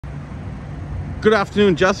Good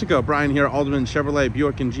afternoon, Jessica. Brian here, Alderman Chevrolet,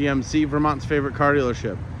 Buick and GMC, Vermont's favorite car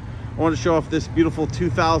dealership. I want to show off this beautiful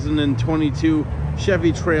 2022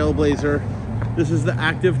 Chevy Trailblazer. This is the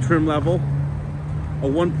active trim level, a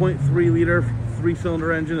 1.3 liter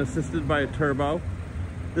 3-cylinder engine assisted by a turbo.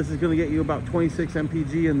 This is going to get you about 26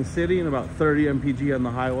 mpg in the city and about 30 mpg on the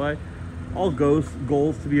highway. All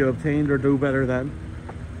goals to be obtained or do better than.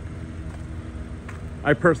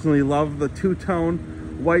 I personally love the two-tone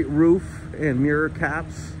white roof and mirror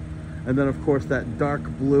caps, and then of course that dark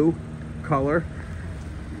blue color.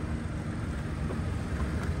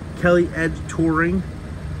 Kelly Edge Touring,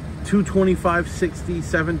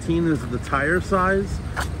 225/60/17 is the tire size.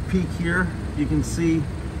 Peek here, you can see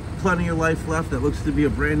plenty of life left. That looks to be a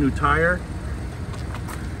brand new tire.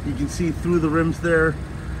 You can see through the rims there,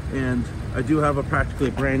 and I do have a practically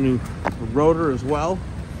brand new rotor as well.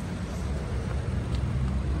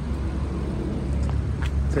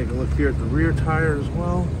 Take a look here at the rear tire as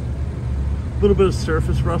well. A little bit of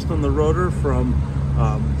surface rust on the rotor from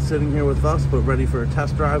sitting here with us, but ready for a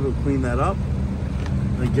test drive. We'll clean that up.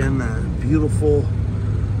 And again, that beautiful,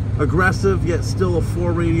 aggressive, yet still a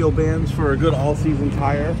 4 radial bands for a good all-season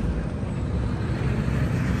tire.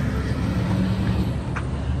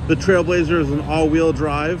 The Trailblazer is an all-wheel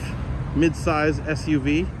drive, mid-size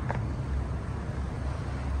SUV.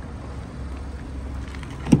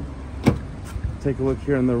 Take a look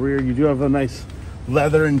here in the rear. You do have a nice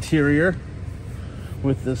leather interior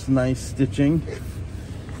with this nice stitching.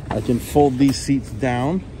 I can fold these seats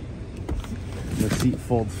down. The seat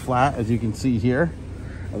folds flat, as you can see here.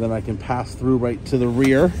 And then I can pass through right to the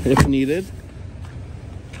rear if needed.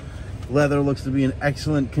 Leather looks to be in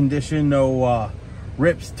excellent condition. No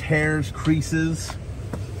rips, tears, creases.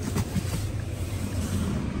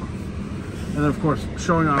 And then of course,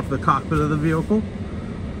 showing off the cockpit of the vehicle.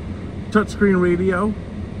 Touchscreen radio.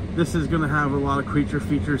 This is going to have a lot of creature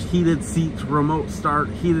features: heated seats, remote start,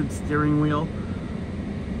 heated steering wheel,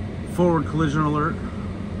 forward collision alert.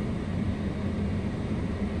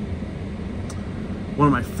 One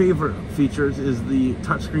of my favorite features is the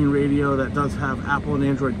touchscreen radio that does have Apple and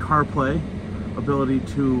Android CarPlay, ability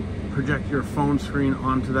to project your phone screen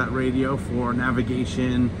onto that radio for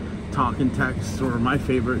navigation, talk and text, or my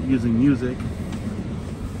favorite, using music.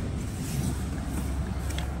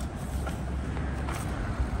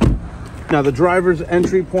 Now the driver's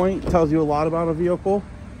entry point tells you a lot about a vehicle.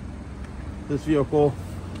 This vehicle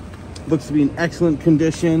looks to be in excellent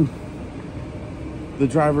condition. The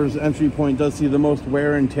driver's entry point does see the most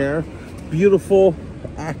wear and tear. Beautiful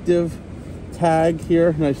active tag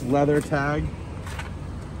here, nice leather tag.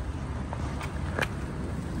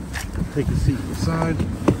 Take a seat inside.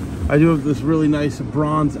 I do have this really nice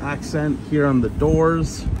bronze accent here on the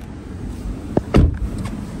doors.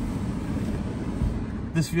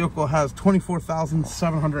 This vehicle has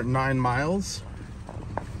 24,709 miles.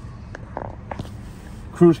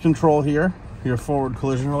 Cruise control here, your forward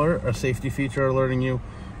collision alert, a safety feature alerting you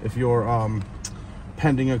if you're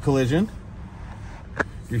pending a collision.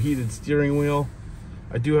 Your heated steering wheel.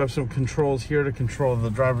 I do have some controls here to control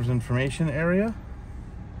the driver's information area,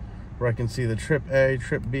 where I can see the trip A,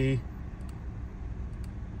 trip B,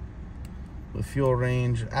 the fuel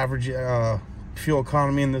range, average fuel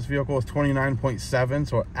economy in this vehicle is 29.7,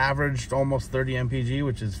 so it averaged almost 30 mpg,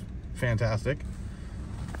 which is fantastic.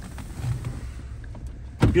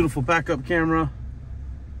 Beautiful backup camera.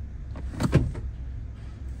 And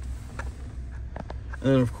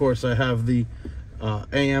then of course I have the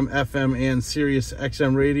AM, FM, and Sirius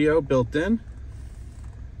XM radio built in.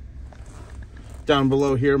 Down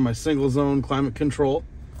below here, my single zone climate control.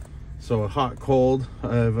 So a hot, cold,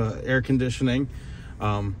 I have air conditioning.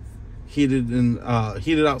 Heated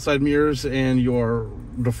outside mirrors and your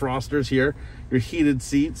defrosters here, your heated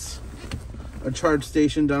seats, a charge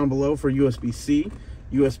station down below for USB-C,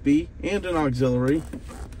 USB, and an auxiliary.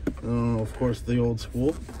 Of course, the old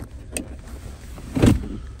school.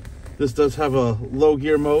 This does have a low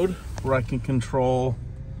gear mode where I can control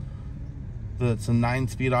it's a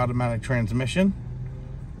 9-speed automatic transmission.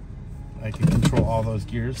 I can control all those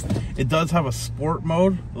gears. It does have a sport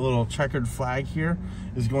mode. The little checkered flag here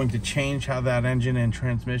is going to change how that engine and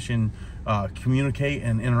transmission communicate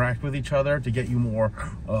and interact with each other to get you more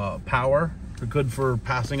power. They're good for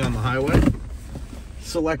passing on the highway.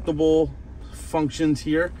 Selectable functions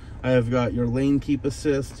here. I have got your lane keep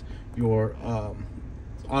assist, your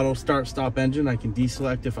auto start stop engine. I can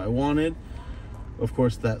deselect if I wanted. Of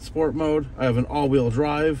course, that sport mode. I have an all-wheel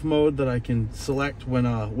drive mode that I can select when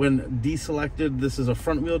deselected. This is a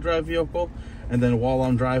front-wheel drive vehicle, and then while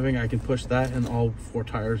I'm driving, I can push that, and all 4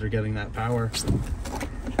 tires are getting that power.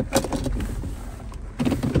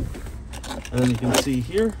 And then you can see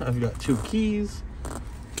here, I've got 2 keys,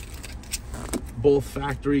 both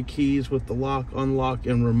factory keys with the lock, unlock,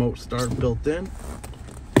 and remote start built in.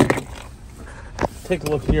 Take a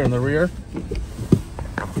look here in the rear.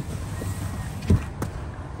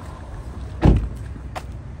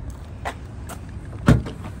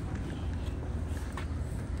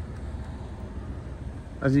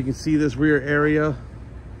 As you can see, this rear area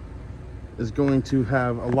is going to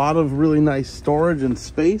have a lot of really nice storage and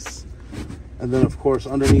space. And then of course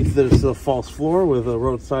underneath there's a false floor with a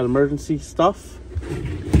roadside emergency stuff.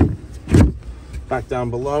 Back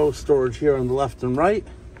down below, storage here on the left and right.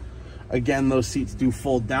 Again, those seats do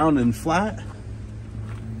fold down and flat.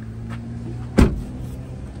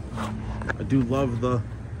 I do love the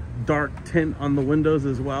dark tint on the windows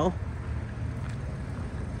as well.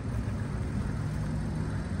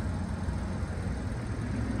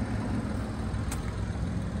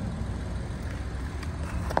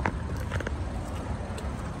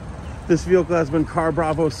 This vehicle has been Car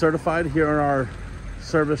Bravo certified here in our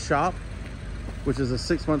service shop, which is a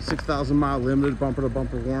 6-month, 6,000-mile limited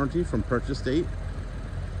bumper-to-bumper warranty from purchase date.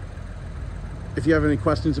 If you have any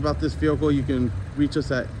questions about this vehicle, you can reach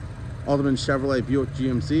us at Alderman Chevrolet Buick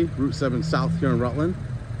GMC, Route 7 South here in Rutland.